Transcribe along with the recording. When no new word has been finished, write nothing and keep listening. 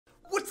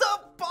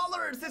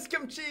versus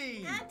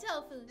kimchi. And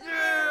tofu.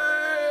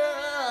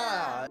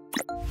 Yeah!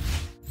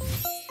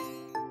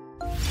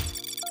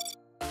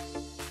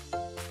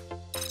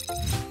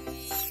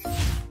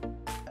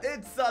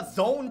 It's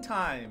zone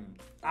time.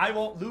 I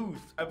won't lose.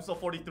 Episode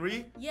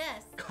 43.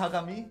 Yes.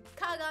 Kagami.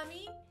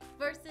 Kagami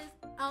versus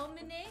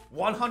Almine.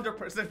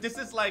 100%. This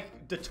is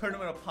like the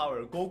tournament of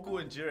power. Goku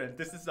and Jiren.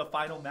 This is the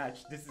final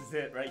match. This is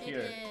it right here.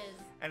 It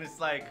is. And it's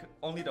like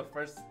only the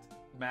first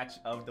match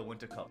of the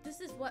Winter Cup. This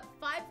is what,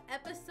 5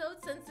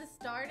 episodes since it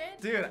started?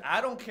 Dude,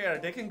 I don't care.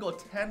 They can go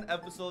 10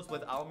 episodes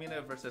with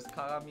Almine versus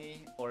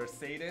Kagami or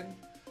Seiden.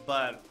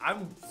 But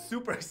I'm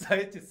super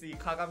excited to see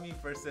Kagami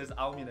versus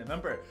Almine.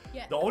 Remember,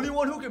 the only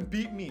one who can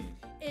beat me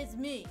is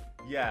me.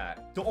 Yeah,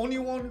 the only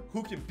one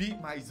who can beat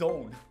my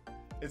zone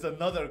is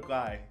another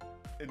guy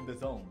in the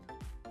zone.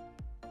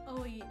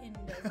 Oh, in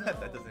the zone.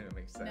 That doesn't even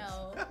make sense.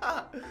 No.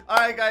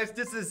 Alright guys,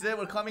 this is it.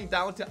 We're coming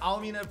down to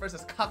Almine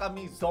versus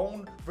Kagami.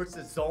 Zone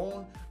versus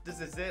zone. This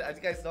is it. As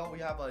you guys know, we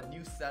have a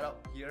new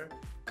setup here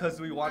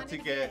because we want to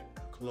get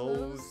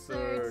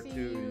closer to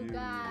you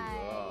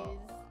guys.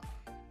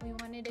 We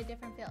wanted a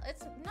different feel.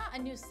 It's not a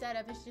new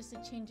setup, it's just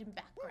a change in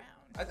background.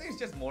 I think it's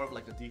just more of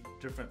like a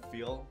different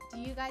feel. Do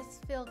you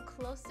guys feel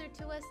closer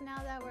to us now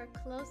that we're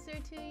closer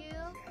to you?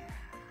 Yeah.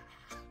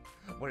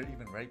 We're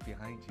even right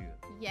behind you.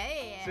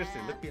 Yeah. Seriously,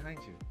 look behind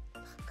you.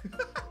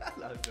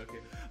 No, I'm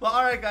joking. Well,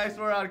 alright guys,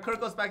 we're on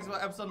Kuroko's Basketball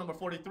episode number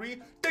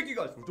 43. Thank you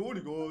guys for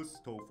joining us,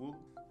 Tofu.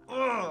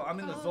 Ugh, I'm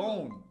in the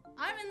zone.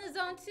 I'm in the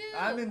zone too.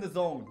 I'm in the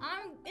zone.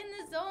 I'm in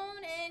the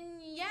zone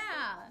and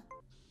yeah.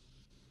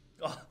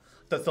 Oh,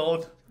 the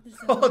zone.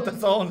 Oh, the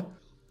zone.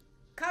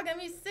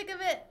 Kagami's sick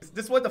of it.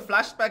 This is where the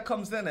flashback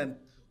comes in and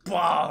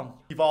BAM!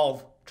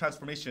 Evolve.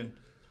 Transformation.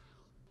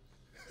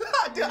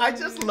 Dude, I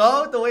just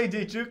love the way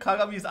they drew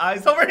Kagami's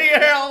eyes over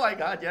here. Oh my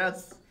god,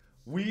 yes.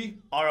 We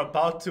are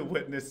about to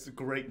witness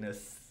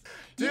greatness.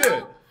 Dude. You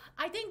know,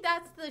 I think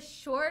that's the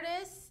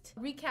shortest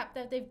recap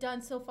that they've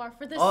done so far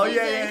for this season. Oh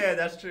yeah,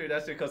 that's true.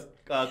 That's true because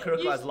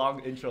Kuroko has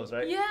long intros,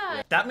 right?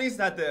 Yeah. That means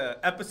that the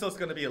episode's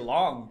gonna be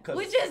long.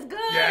 Which is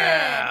good.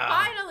 Yeah.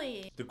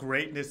 Finally. The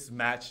greatness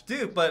match.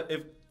 Dude, but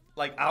if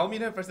like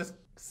Almine versus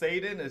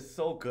Seiden is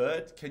so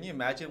good, can you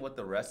imagine what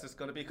the rest is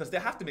gonna be? Because they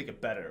have to make it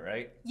better,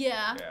 right?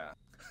 Yeah. Yeah.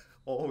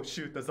 Oh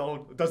shoot, the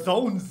zone. The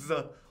zones.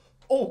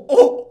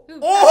 Oh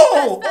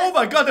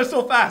my god, they're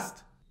so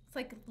fast. It's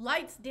like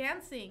lights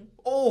dancing.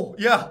 Oh,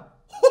 yeah.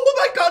 Oh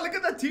my god, look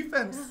at that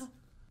defense.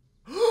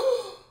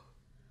 Oh.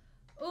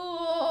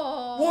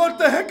 What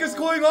the heck is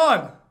going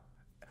on?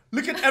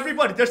 Look at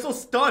everybody. They're so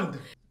stunned.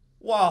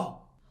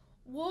 Wow.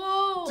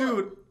 Whoa.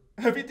 Dude,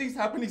 everything's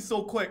happening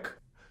so quick.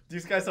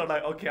 These guys are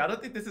like, okay, I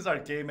don't think this is our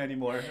game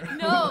anymore.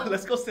 No.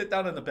 Let's go sit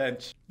down on the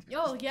bench.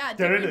 Oh, yeah,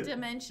 different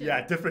dimension.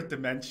 Yeah, different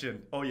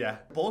dimension. Oh, yeah.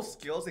 Both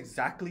skills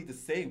exactly the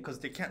same because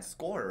they can't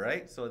score,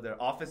 right? So their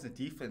offense and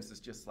defense is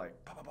just like,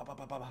 ba, ba, ba, ba,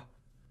 ba, ba, ba.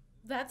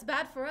 That's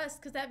bad for us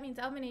because that means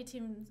Almine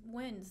team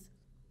wins.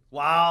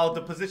 Wow,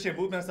 the position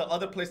movement as the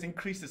other place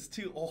increases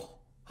too.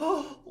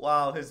 Oh,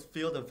 wow, his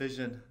field of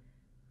vision.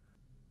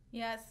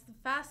 Yeah, it's the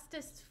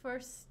fastest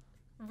first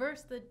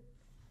versus the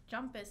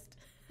jumpest.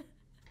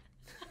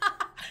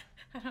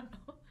 I don't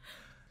know.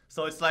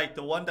 So it's like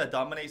the one that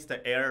dominates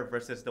the air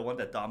versus the one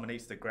that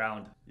dominates the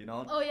ground, you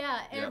know? Oh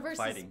yeah, air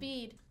versus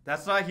speed.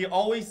 That's why he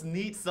always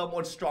needs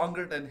someone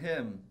stronger than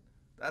him.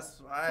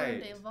 That's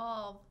right. So they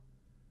evolve.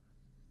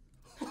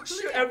 Oh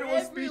shoot,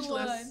 everyone's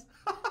speechless.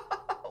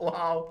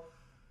 Wow.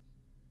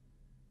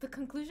 The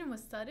conclusion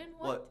was sudden?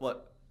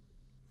 What?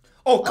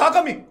 Oh,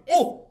 Kagami!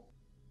 Oh!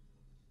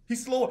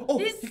 He's slower. Oh,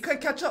 he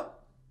can't catch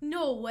up.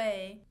 No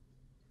way.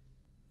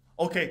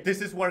 Okay, this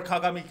is where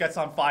Kagami gets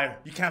on fire.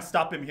 You can't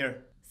stop him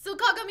here. So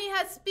Kagami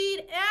has speed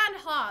and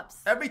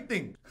hops.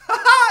 Everything.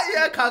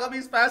 Yeah,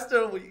 Kagami's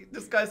faster.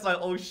 This guy's like,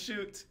 oh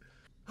shoot.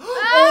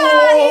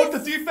 Oh, the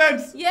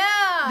defense.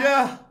 Yeah.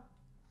 Yeah.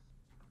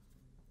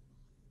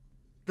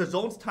 The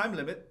zone's time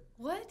limit.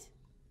 What?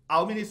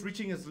 Almine is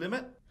reaching his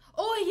limit.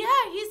 Oh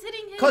yeah, he's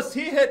hitting his. Because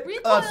he hit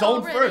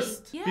zone already.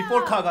 first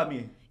before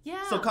Kagami.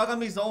 Yeah. So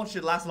Kagami's zone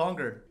should last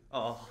longer.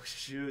 Oh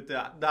shoot.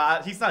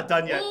 Nah, he's not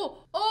done yet.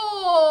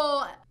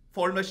 Oh.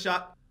 Formless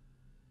shot.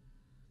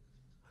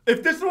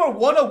 If this were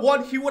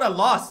 1-on-1, he would have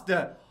lost.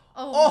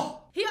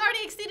 Oh. He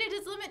already exceeded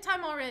his limit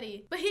time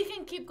already. But he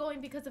can keep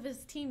going because of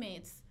his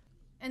teammates.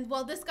 And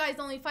well, this guy's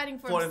only fighting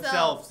for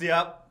himself.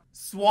 Yep.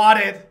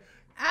 Swatted.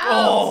 Ouch.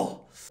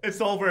 Oh,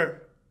 it's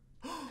over.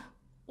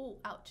 Oh,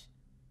 ouch.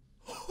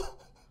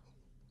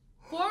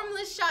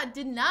 Formless shot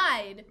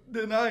denied.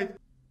 Denied.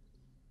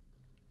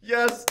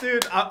 Yes,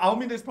 dude.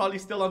 Almine is probably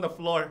still on the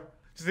floor.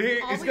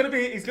 See, it's gonna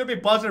be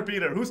buzzer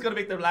beater. Who's gonna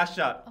make the last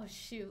shot? Oh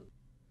shoot.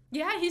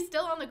 Yeah, he's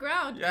still on the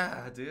ground.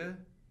 Yeah, dude.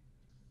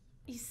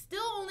 He's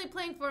still only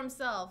playing for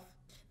himself.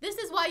 This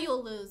is why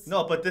you'll lose.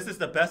 No, but this is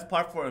the best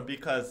part for him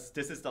because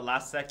this is the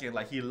last second.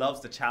 Like, he loves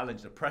the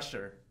challenge, the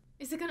pressure.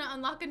 Is it gonna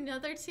unlock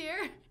another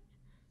tier?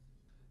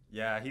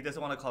 Yeah, he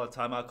doesn't want to call a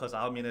timeout because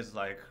Almine is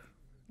like,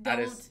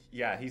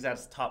 he's at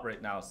his top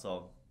right now,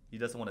 so he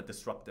doesn't want to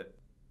disrupt it.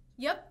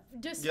 Yep,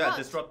 disrupt. Yeah,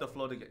 disrupt the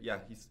flow to get. Yeah,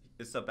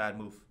 it's a bad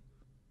move.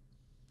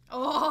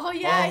 Oh,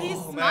 yeah, Oh, he's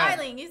man.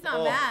 smiling. He's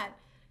not mad.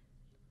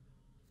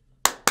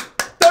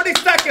 30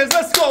 seconds,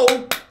 let's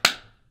go!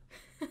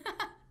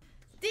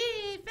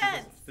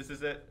 Defense! This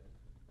is it.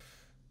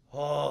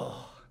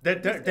 Oh. They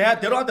don't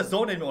have the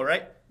zone anymore,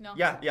 right? No.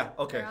 Yeah,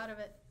 okay. They're out of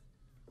it.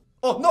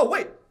 Oh, no,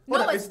 wait.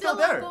 No, on, it's still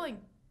there. Going.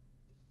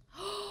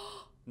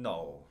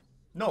 No.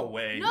 No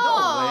way.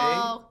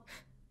 No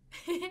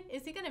way.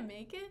 Is he gonna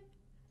make it?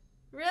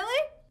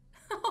 Really?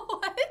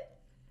 What?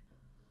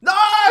 No,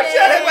 shit,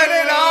 it went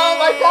in. Oh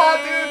my god,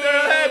 dude,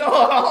 they're ahead.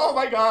 Oh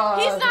my god.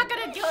 He's not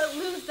gonna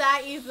lose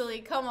that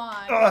easily. Come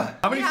on.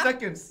 How many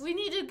seconds? We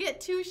need to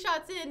get 2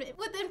 shots in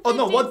within 15 Oh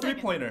no, one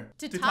seconds 3-pointer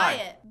to tie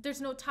it.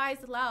 There's no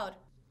ties allowed.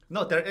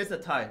 No, there is a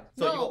tie.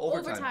 So no, you go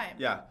overtime.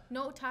 Yeah.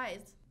 No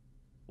ties.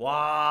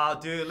 Wow,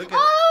 dude, look at.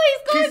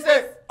 Oh, he's going.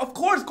 Said, of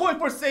course, going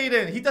for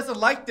Satan. He doesn't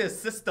like this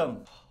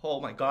system. Oh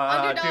my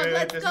god, Underdog, dude,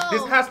 let's go.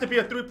 This has to be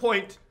a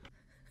 3-point.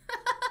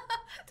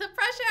 The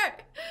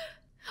pressure.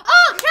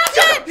 Oh, catch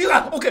it!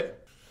 Yeah, okay.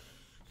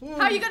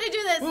 How are you gonna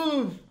do this?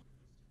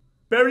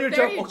 Barrier jump.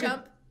 Barrier Okay.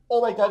 jump.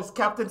 Oh my god, it's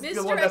Captain's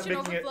the one that's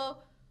Misdirection making overflow.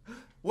 it.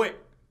 Wait.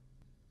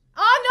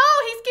 Oh no,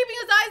 he's keeping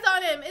his eyes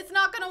on him. It's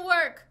not gonna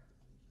work.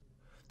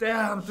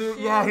 Damn, dude.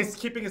 Yeah, he's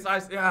keeping his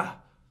eyes. Yeah.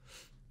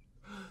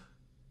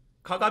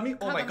 Kagami?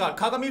 Oh my god.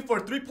 Kagami for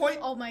 3-point?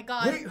 Oh my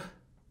god. Wait.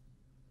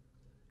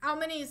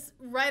 Aomini's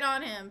right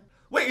on him.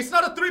 Wait, it's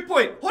not a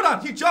 3-point. Hold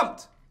on, he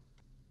jumped.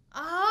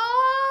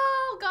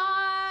 Oh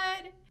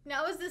god.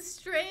 Now is this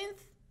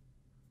strength?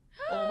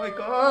 Oh my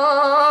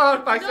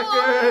god. 5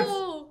 seconds.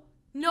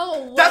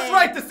 No way. That's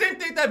right, the same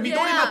thing that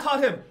Midorima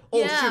taught him.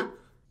 Oh shoot.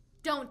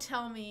 Don't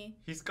tell me.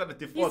 He's gonna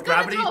default He's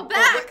gravity. Gonna throw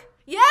back.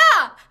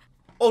 Yeah.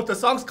 Oh, the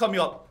song's coming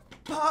up.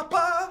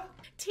 Papa.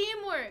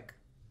 Teamwork.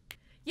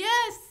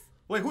 Yes.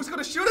 Wait, who's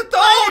gonna shoot it though?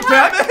 Oh,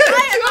 damn it.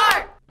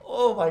 Higor.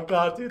 Oh my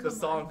god, dude, the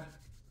song.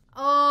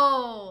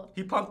 Oh.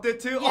 He pumped it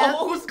too? Yeah.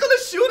 Oh, who's gonna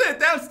shoot it?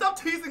 Damn, stop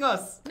teasing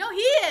us. No, he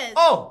is.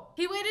 Oh.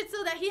 He waited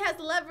so that he has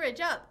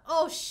leverage up.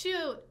 Oh,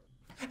 shoot.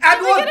 And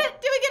Did we get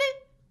it? Did we get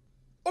it?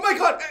 Oh my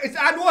god, it's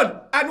and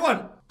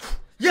one.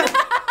 Yes.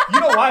 You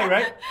know why,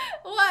 right?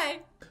 Why?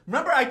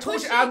 Remember I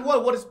told you and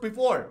one what is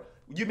before.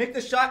 You make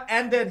the shot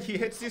and then he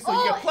hits you, so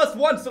you get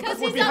 +1. So because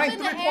we're behind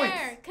 3 points.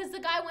 Because the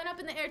guy went up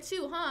in the air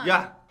too, huh?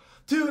 Yeah.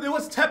 Dude, it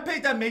was Teppei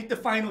that made the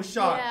final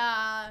shot.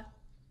 Yeah.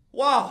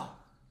 Wow.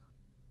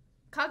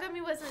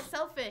 Kagami wasn't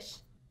selfish.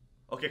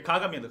 Okay,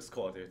 Kagami looks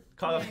cool, dude.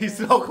 Kagami's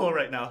so cool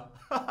right now.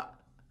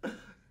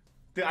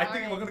 Dude, I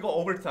think we're gonna go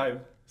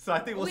overtime. So I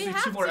think we'll see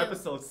 2 more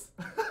episodes.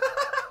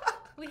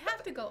 We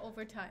have to go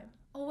overtime.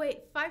 Oh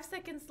wait, 5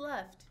 seconds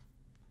left.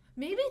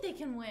 Maybe they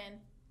can win.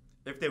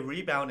 If they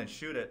rebound and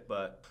shoot it,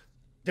 but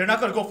they're not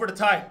gonna go for the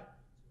tie.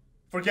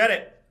 Forget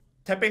it.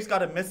 Teppei's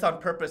gotta miss on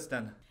purpose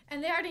then.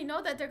 And they already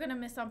know that they're gonna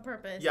miss on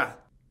purpose. Yeah.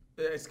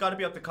 It's gotta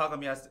be up to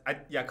Kagami.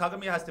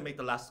 Kagami has to make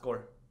the last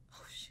score.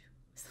 Oh shoot.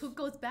 So it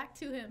goes back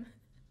to him.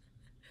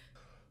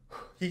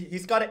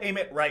 He's gotta aim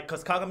it right,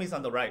 because Kagami's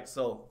on the right,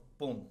 so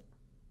boom.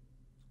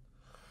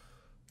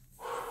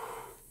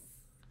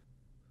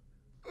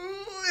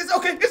 It's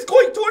okay, it's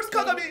going towards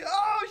Kagami.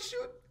 Oh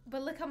shoot.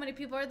 But look how many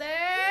people are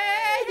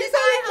there. He's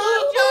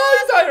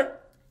higher.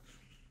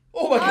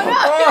 Oh my god.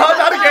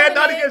 No,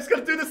 Not again. It's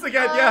gonna do this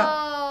again, yeah.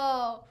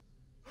 Oh.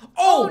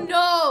 Oh. Oh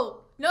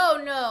no.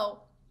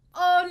 No.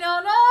 Oh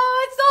no.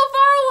 It's so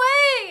far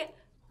away.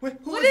 Wait,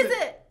 What is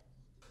it?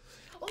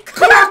 Oh,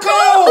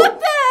 Kuroko! What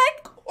the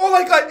heck? Oh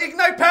my god,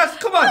 ignite pass,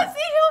 come on. Let's see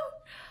him.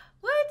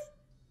 What?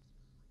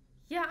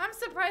 Yeah, I'm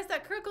surprised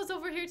that Kuroko's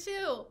over here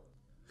too.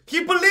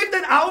 He believed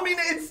in Aomine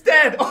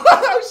instead.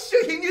 Oh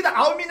shit, he knew that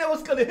Aomine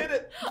was gonna hit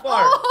it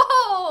far.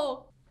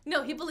 Oh!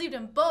 No, he believed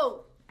in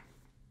both.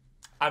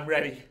 I'm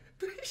ready.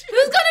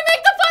 Who's gonna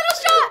make the final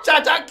shot?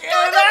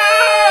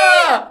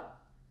 Chachakera!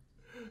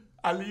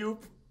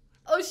 Alley-oop.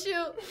 Oh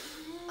shoot.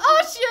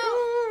 Oh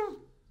shoot.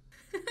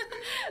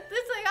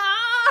 This like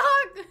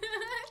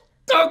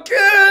Dunk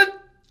it!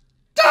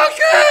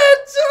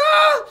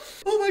 Ah!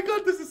 Oh my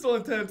god, this is so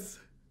intense.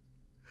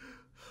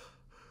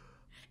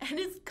 And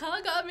it's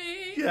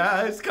Kagami.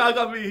 Yeah, it's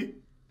Kagami.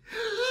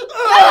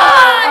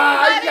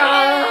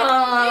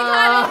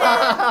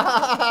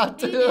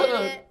 He did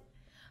it.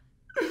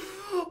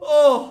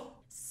 Oh.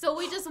 So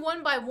we just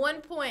won by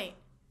 1 point.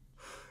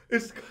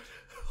 It's good.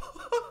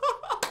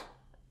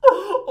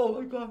 Oh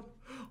my god.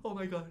 Oh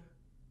my god.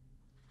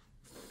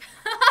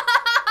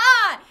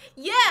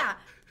 Yeah.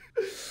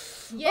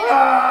 Yeah.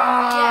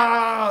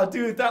 Ah,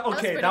 dude, that was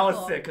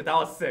cool. sick.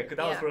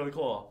 That was really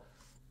cool.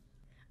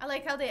 I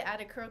like how they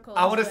added Kuroko.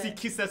 I want to see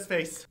Kise's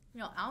face.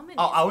 No, Aomine's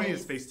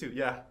Aomine's face too.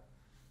 Yeah.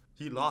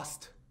 He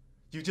lost.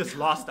 You just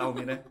lost,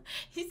 Aomine.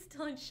 He's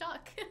still in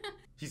shock.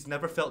 He's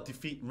never felt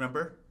defeat,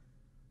 remember?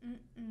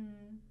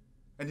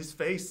 And his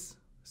face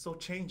so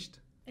changed.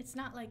 It's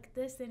not like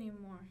this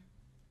anymore.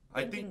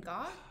 I think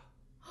God?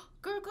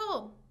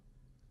 Kuroko!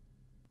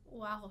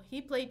 Wow,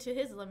 he played to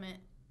his limit.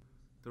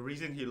 the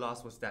reason he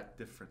lost was that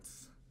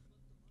difference.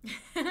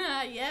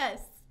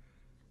 Yes.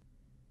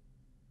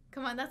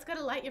 Come on, that's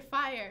gotta light your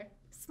fire.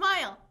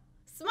 Smile!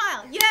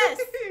 Smile! Yes!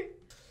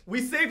 We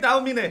saved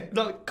Aomine.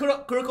 No,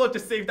 Kuroko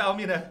just saved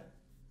Aomine.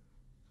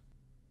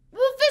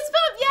 Well, fist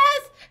bump,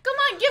 yes! Come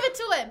on, give it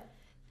to him.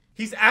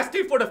 He's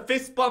asking for the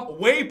fist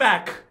bump way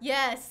back.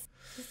 Yes.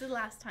 This is the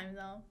last time,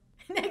 though.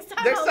 Next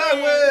time I'll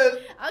win.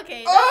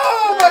 Okay.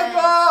 Oh good.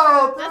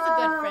 my That's god. a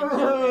good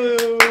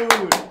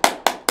friendship.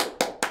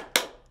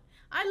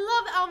 I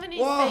love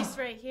Alvini's face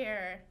right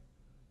here.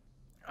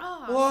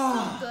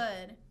 Oh, so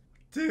good.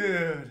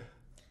 Dude.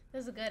 That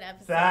was a good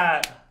episode.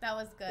 That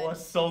was good.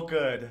 Was so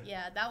good.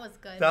 Yeah, that was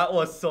good. That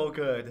was so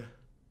good.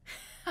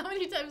 How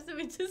many times did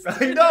we just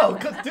I know,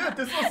 because dude,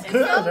 this was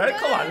good, so right?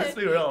 good. Come on, let's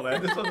be real,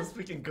 man. This one was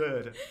freaking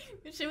good.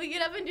 Should we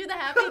get up and do the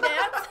happy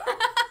dance?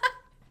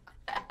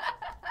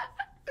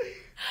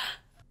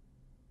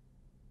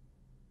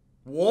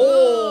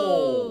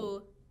 Whoa!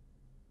 Ooh.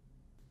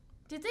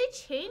 Did they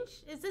change?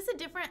 Is this a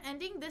different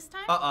ending this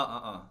time?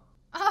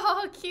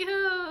 Oh,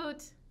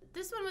 cute.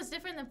 This one was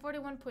different than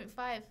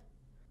 41.5.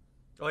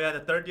 Oh yeah,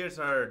 the third years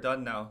are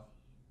done now.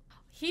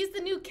 He's the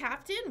new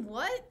captain?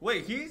 What?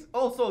 Wait, he's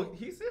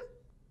it?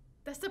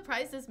 That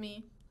surprises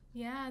me.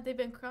 Yeah, they've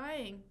been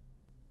crying.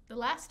 The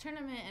last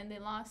tournament and they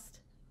lost.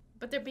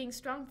 But they're being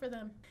strong for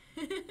them.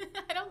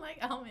 I don't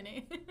like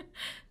Almine.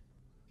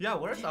 Yeah,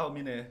 where's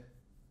Aomine?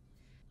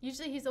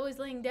 Usually he's always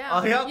laying down.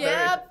 Oh, yeah.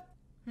 Yep.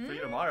 For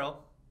you tomorrow.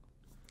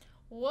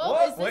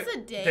 Whoa, is this a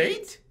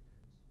date?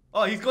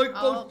 Oh, he's going to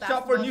go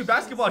shop for new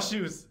basketball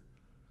shoes.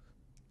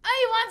 Oh,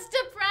 he wants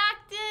to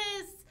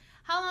practice.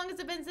 How long has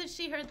it been since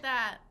she heard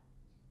that?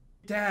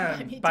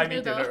 Damn, buy me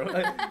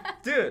dinner.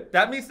 Dude,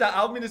 that means that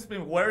Alvin has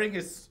been wearing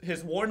his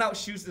worn out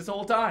shoes this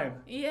whole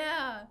time.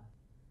 Yeah.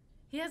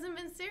 He hasn't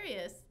been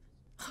serious.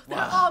 Wow.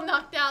 They're all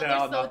knocked out. They're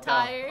so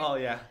tired. Oh,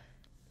 yeah.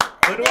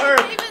 Good work.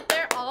 They gave it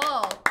their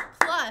all.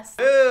 Plus.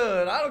 Dude,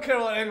 I don't care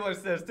what anyone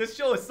says. This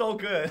show is so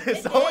good.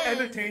 It's so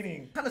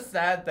entertaining. Kind of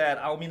sad that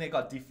Aomine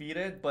got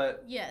defeated,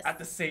 but at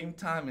the same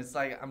time, it's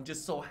like I'm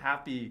just so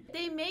happy.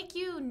 They make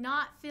you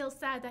not feel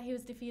sad that he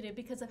was defeated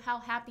because of how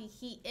happy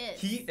he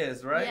is. He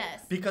is, right?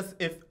 Yes. Because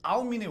if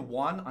Aomine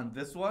won on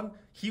this one,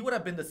 he would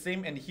have been the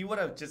same, and he would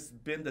have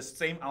just been the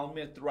same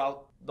Aomine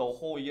throughout the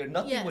whole year.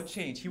 Nothing would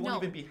change. He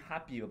won't even be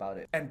happy about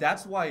it. And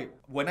that's why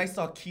when I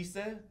saw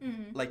Kise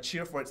like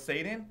cheer for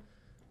Seiden,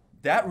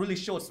 that really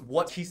shows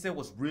what Kise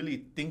was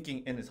really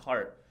thinking in his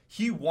heart.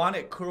 He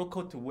wanted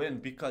Kuroko to win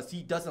because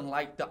he doesn't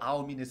like the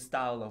Aomine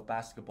style of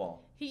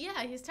basketball.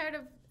 He's tired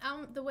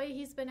of the way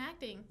he's been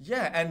acting.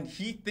 Yeah, and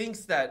he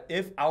thinks that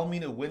if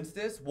Aomine wins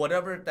this,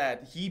 whatever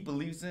that he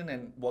believes in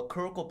and what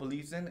Kuroko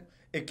believes in,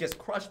 it gets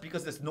crushed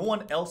because there's no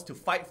one else to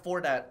fight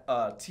for that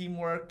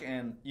teamwork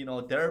and, you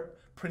know, their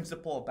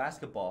principle of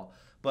basketball.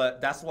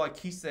 But that's why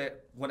Kise,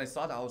 when I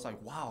saw that, I was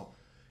like, wow,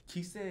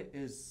 Kise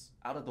is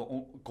out of the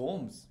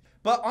goals.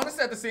 But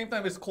honestly, at the same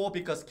time, it's cool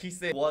because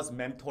Kise was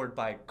mentored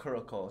by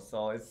Kuroko.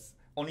 So it's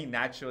only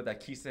natural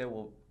that Kise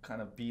will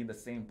kind of be in the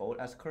same boat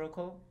as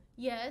Kuroko.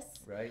 Yes.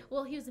 Right?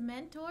 Well, he was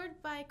mentored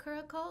by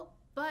Kuroko,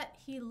 but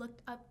he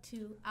looked up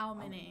to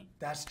Aomine.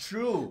 That's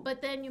true.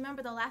 But then you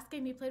remember the last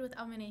game he played with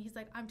Aomine, he's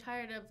like, I'm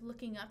tired of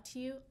looking up to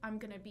you. I'm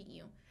going to beat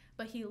you.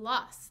 But he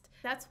lost.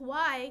 That's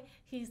why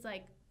he's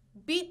like,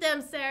 beat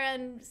them, Sarah,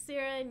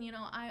 and you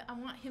know, I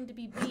want him to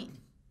be beat.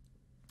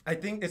 I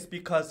think it's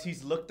because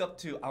he's looked up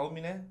to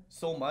Aomine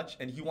so much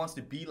and he wants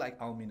to be like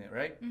Aomine,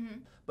 right? Mm-hmm.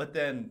 But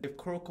then if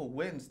Kuroko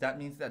wins, that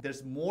means that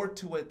there's more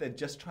to it than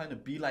just trying to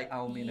be like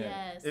Aomine.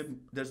 Yes.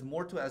 There's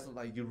more to it as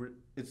like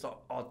it's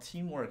all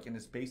teamwork and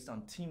it's based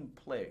on team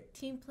play.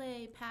 Team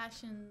play,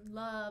 passion,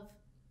 love,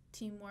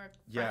 teamwork,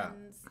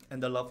 friends.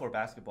 And the love for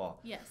basketball.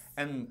 Yes.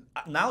 And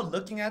now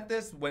looking at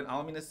this, when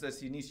Aomine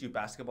says he needs new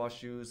basketball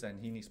shoes and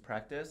he needs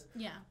practice,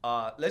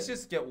 let's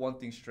just get one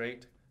thing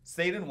straight.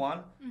 Seiden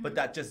won, but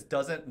that just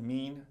doesn't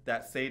mean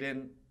that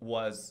Seiden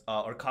was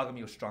or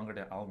Kagami was stronger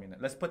than Aomine.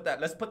 Let's put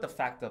the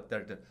fact up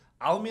there.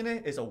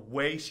 Aomine is a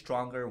way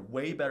stronger,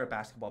 way better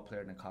basketball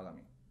player than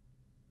Kagami.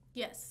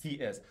 Yes. He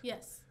is.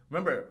 Yes.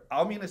 Remember,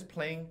 Aomine is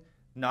playing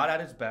not at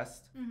his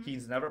best.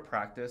 He's never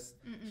practiced.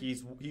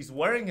 He's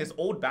wearing his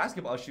old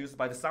basketball shoes.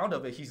 By the sound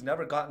of it, he's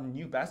never gotten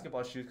new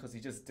basketball shoes because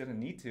he just didn't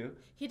need to.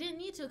 He didn't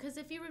need to because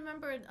if you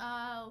remember,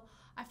 I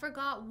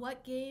forgot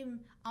what game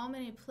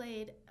Aomine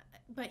played.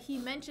 But he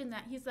mentioned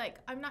that. He's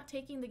like, I'm not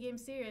taking the game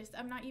serious.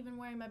 I'm not even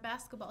wearing my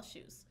basketball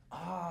shoes.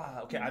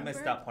 Ah, okay. Remember? I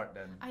missed that part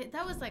then.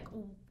 That was like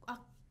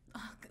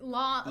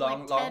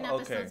long 10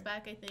 episodes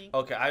back, I think.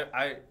 Okay,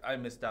 I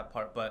missed that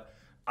part. But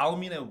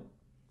Aomine,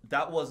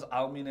 that was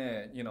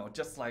Aomine, you know,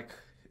 just like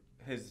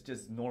his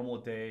just normal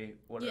day.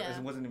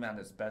 It wasn't even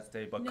his best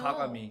day. But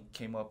Kagami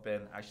came up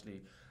and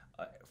actually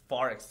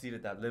far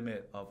exceeded that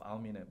limit of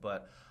Aomine.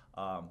 But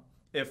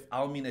if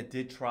Aomine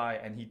did try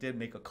and he did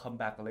make a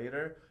comeback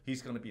later,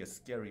 he's going to be a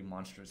scary,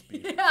 monstrous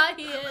beast. Yeah,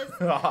 he is.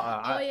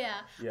 Oh,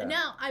 yeah.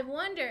 Now, I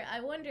wonder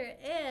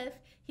if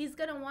he's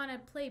going to want to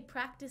play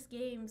practice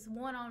games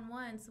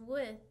one-on-ones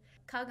with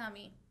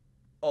Kagami.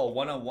 Oh,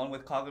 one-on-one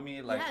with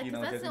Kagami? Like, you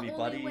know, there's going to be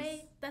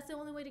buddies? That's the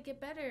only way to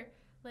get better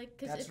Like,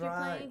 because That's if you're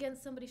right. playing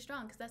against somebody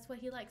strong, because that's what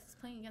he likes, is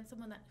playing against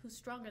someone who's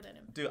stronger than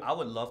him. Dude, I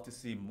would love to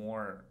see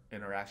more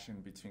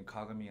interaction between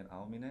Kagami and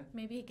Aomine.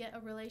 Maybe get a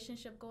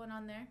relationship going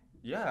on there.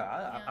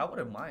 Yeah, I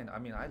wouldn't mind. I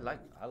mean, I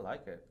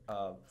like it.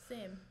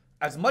 Same.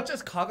 As much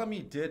as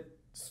Kagami did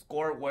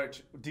score,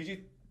 did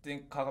you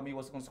think Kagami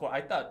was going to score?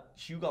 I thought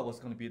Hyuga was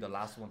going to be the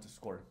last one to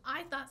score.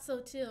 I thought so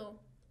too.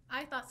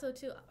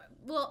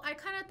 Well, I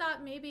kind of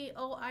thought maybe,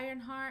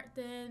 Ironheart,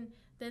 then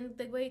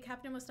the way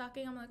Captain was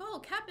talking, I'm like,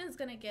 Captain's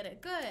going to get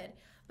it. Good.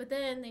 But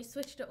then they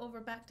switched it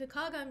over back to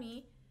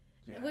Kagami,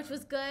 which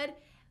was good.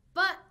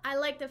 But I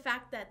like the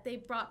fact that they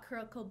brought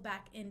Kuroko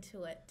back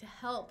into it to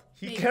help.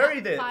 He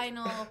carried it.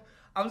 Final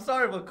I'm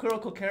sorry, but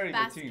Kuroko carried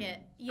basket. the team.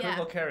 Yeah.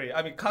 Kuroko carried.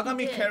 I mean,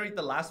 Kagami carried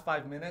the last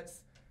 5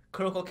 minutes.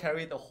 Kuroko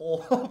carried the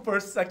whole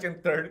first,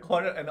 second, third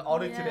quarter, and all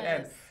the way to the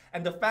end.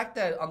 And the fact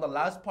that on the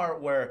last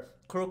part where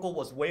Kuroko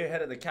was way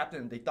ahead of the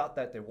captain, they thought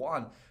that they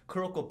won.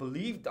 Kuroko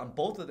believed on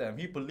both of them.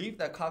 He believed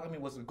that Kagami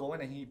wasn't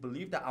going, and he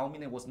believed that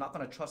Aomine was not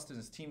going to trust in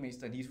his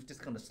teammates, and he's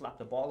just going to slap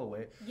the ball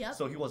away. Yep.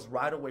 So he was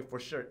right away for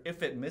sure.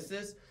 If it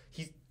misses,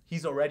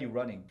 he's already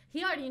running.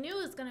 He already knew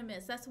it was going to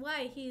miss. That's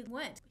why he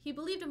went. He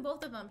believed in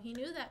both of them. He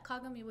knew that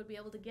Kagami would be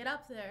able to get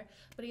up there,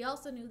 but he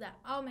also knew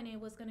that Aomine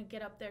was going to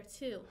get up there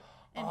too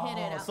and hit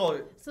it out.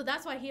 So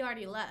that's why he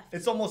already left.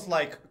 It's almost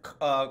like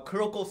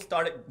Kuroko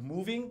started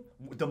moving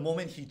the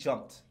moment he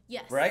jumped.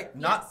 Yes. Right? Yes.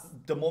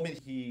 Not the moment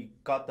he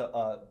got the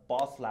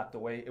ball slapped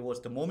away. It was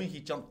the moment he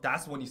jumped.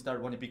 That's when he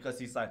started running because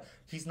he's like,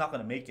 he's not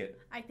going to make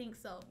it. I think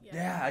so. Yeah.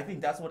 Yeah, I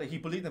think that's what he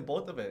believed in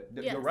both of it.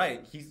 Yes. You're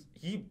right.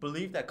 He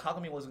believed that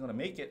Kagami wasn't going to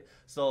make it.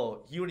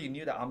 So he already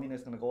knew that Aomine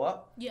is going to go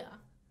up. Yeah.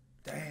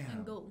 Damn.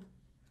 And go.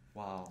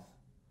 Wow.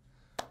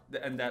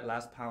 And that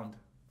last pound.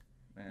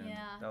 Man,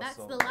 yeah, that's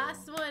so the good.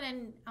 last one,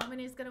 and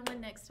Aomine's going to win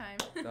next time.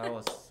 That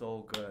was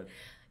so good.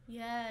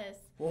 Yes.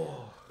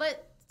 Whoa.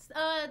 But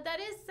that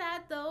is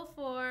sad, though,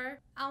 for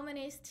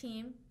Aomine's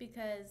team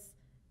because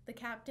the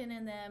captain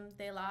and them,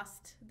 they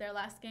lost their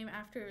last game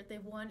after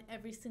they've won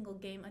every single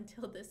game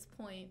until this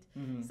point.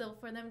 Mm-hmm. So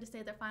for them to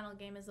say their final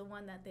game is the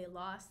one that they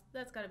lost,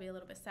 that's got to be a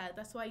little bit sad.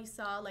 That's why you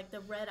saw like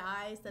the red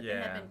eyes that they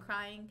have been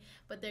crying,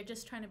 but they're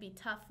just trying to be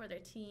tough for their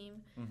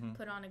team,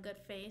 put on a good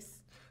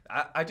face.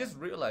 I just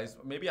realized,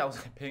 maybe I was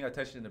paying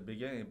attention in the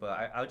beginning,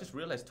 but I just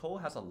realized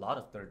Toho has a lot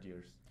of third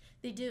years.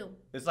 They do.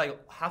 It's like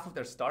half of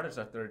their starters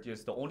are third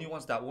years. The only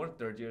ones that weren't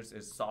third years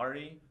is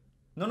Sari.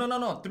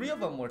 No. 3 of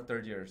them were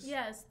third years.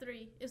 Yes,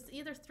 3. It's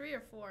either 3 or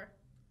 4.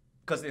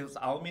 Because it was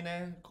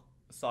Aomine,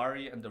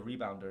 Sari, and the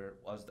rebounder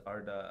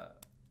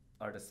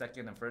are the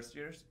second and first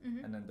years,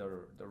 and then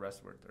the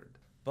rest were third.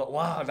 But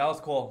wow, that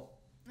was cool.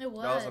 It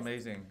was. That was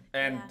amazing.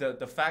 And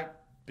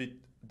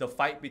the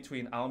fight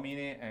between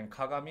Aomine and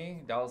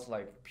Kagami, that was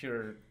like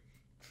pure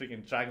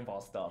freaking Dragon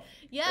Ball stuff.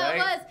 Yeah, right? it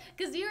was.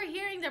 Because you were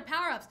hearing their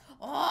power-ups.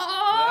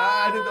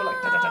 Oh! And then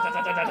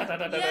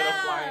they're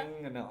like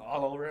flying and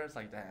all over. It's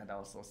like, damn, that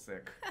was so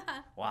sick.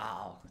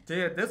 Wow.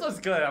 Dude, this was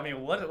good. I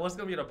mean, what's going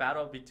to be the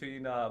battle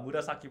between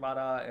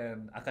Murasakibara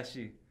and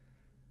Akashi?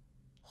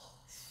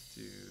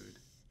 Dude.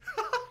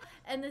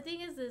 And the thing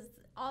is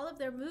all of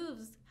their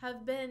moves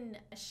have been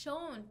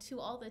shown to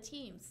all the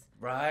teams.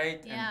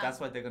 Right? Yeah. And that's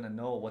why they're going to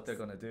know what they're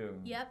going to do.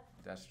 Yep.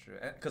 That's true.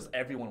 Because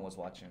everyone was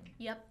watching.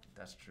 Yep.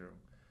 That's true.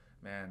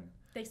 Man.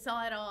 They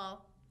saw it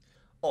all.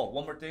 Oh,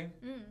 one more thing.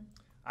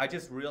 I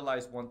just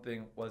realized one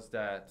thing was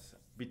that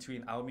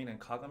between Aomine and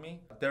Kagami,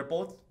 they're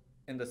both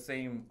in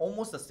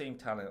almost the same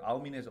talent.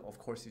 Aomine is, of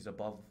course, he's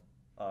above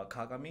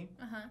Kagami,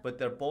 but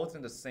they're both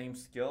in the same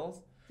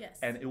skills. Yes.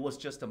 And it was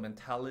just a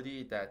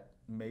mentality that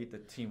made the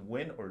team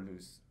win or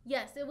lose.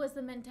 Yes, it was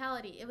the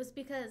mentality. It was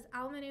because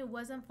Aomine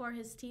wasn't for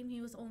his team.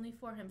 He was only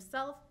for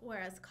himself,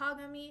 whereas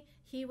Kagami,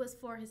 he was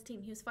for his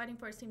team. He was fighting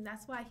for his team.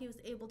 That's why he was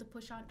able to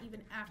push on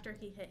even after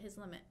he hit his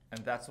limit.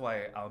 And that's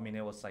why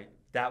Aomine was like,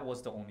 that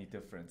was the only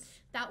difference.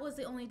 That was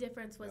the only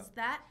difference was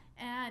that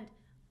and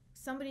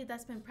somebody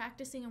that's been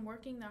practicing and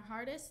working their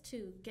hardest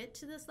to get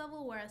to this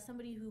level, whereas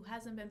somebody who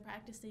hasn't been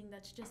practicing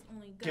that's just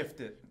only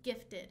good.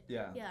 Gifted.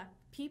 Yeah. Yeah.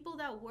 People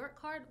that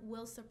work hard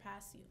will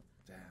surpass you.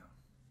 Damn.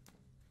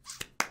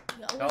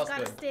 You always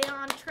gotta stay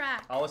on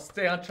track. I will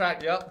stay on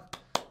track, yep.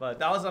 But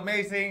that was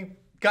amazing.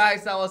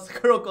 Guys, that was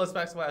Kuroko's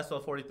Maximum SL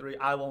 43.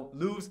 I won't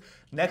lose.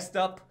 Next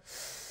up,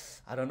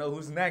 I don't know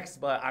who's next,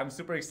 but I'm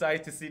super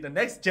excited to see the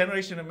next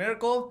generation of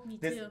Miracle. Me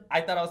too. I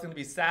thought I was going to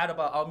be sad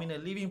about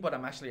Aomine leaving, but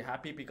I'm actually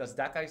happy because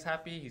that guy's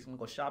happy. He's going to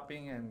go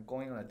shopping and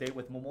going on a date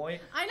with Momoi.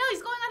 I know,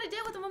 he's going on a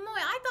date with Momoi.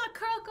 I thought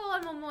Kuroko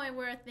and Momoi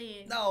were a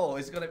thing. No,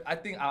 I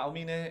think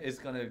Aomine is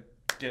going to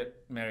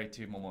get married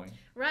to Momoi.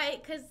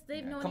 Right, because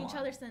they've known each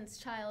other since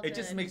childhood. It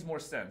just makes more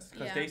sense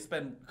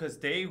because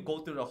they go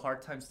through the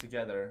hard times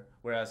together,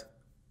 whereas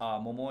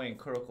Momoi and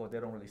Kuroko, they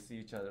don't really see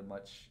each other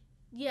much.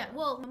 Yeah,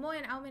 well, Momoi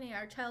and Aomine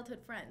are childhood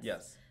friends.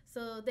 Yes.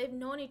 So they've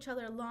known each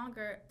other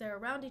longer, they're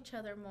around each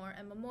other more,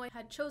 and Momoi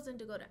had chosen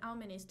to go to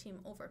Aomine's team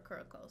over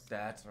Kuroko's.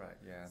 That's right,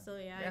 yeah. So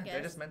I guess.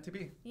 They're just meant to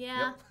be.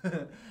 Yeah.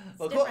 Yep.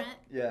 It's different.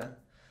 Yeah.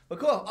 But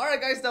cool. All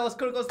right, guys, that was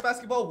Kuroko's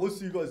basketball. We'll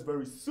see you guys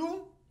very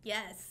soon.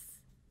 Yes.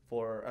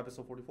 for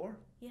episode 44.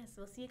 Yes,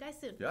 we'll see you guys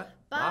soon. Yeah.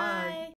 Bye.